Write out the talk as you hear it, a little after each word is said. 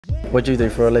What do you do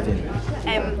for a living?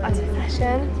 I do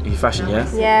fashion. You fashion, yeah?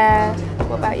 Yeah.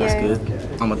 What about you? That's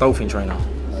good. I'm a dolphin trainer.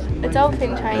 A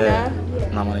dolphin trainer? Yeah.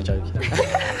 No, I'm only joking.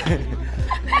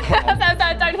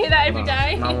 I don't hear that every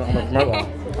day. No, I'm a promoter.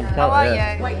 How are you?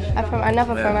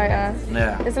 Another promoter.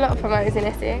 Yeah. There's a lot of promoters in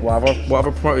Essex. What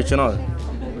other promoters do you know?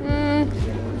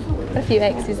 A few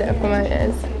exes that are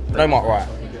promoters. No, Mark Wright.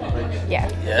 Yeah.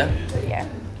 Yeah? Yeah.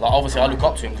 Like, obviously I look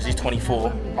up to him because he's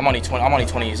 24. I'm only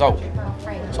 20 years old.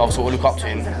 So I sort of look up to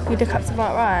him. You look up to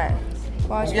Mark Wright?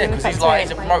 Why would you Yeah, look because up to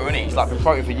he's a him? promoter, isn't he? He's like been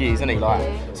promoting for years, isn't he? Like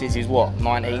since he's what,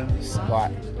 19?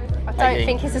 Like I don't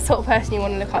think he's the sort of person you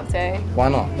want to look up to. Why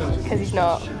not? Because he's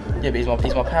not. Yeah, but he's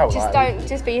my pal.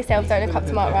 Just be yourself. Don't look up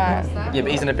to Mark Wright. Yeah,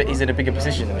 but he's in a bigger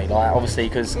position than me. Like obviously,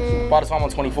 because by the time I'm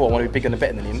 24, I want to be bigger and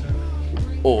better than him,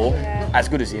 or as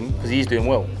good as him, because he's doing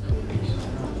well.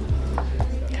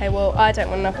 Okay, well I don't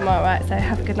want another Mark Wright. So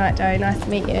have a good night, Joe. Nice to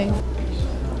meet you.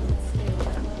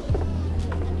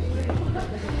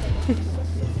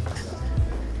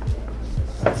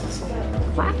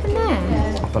 What happened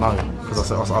there? I don't know,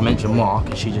 because I mentioned Mark,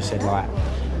 and she just said like,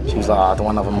 she was like, I don't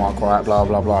want another Mark Wright, blah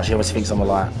blah blah. She obviously thinks I'm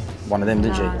like one of them,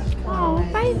 didn't she? Oh,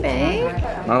 baby.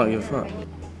 I don't give a fuck.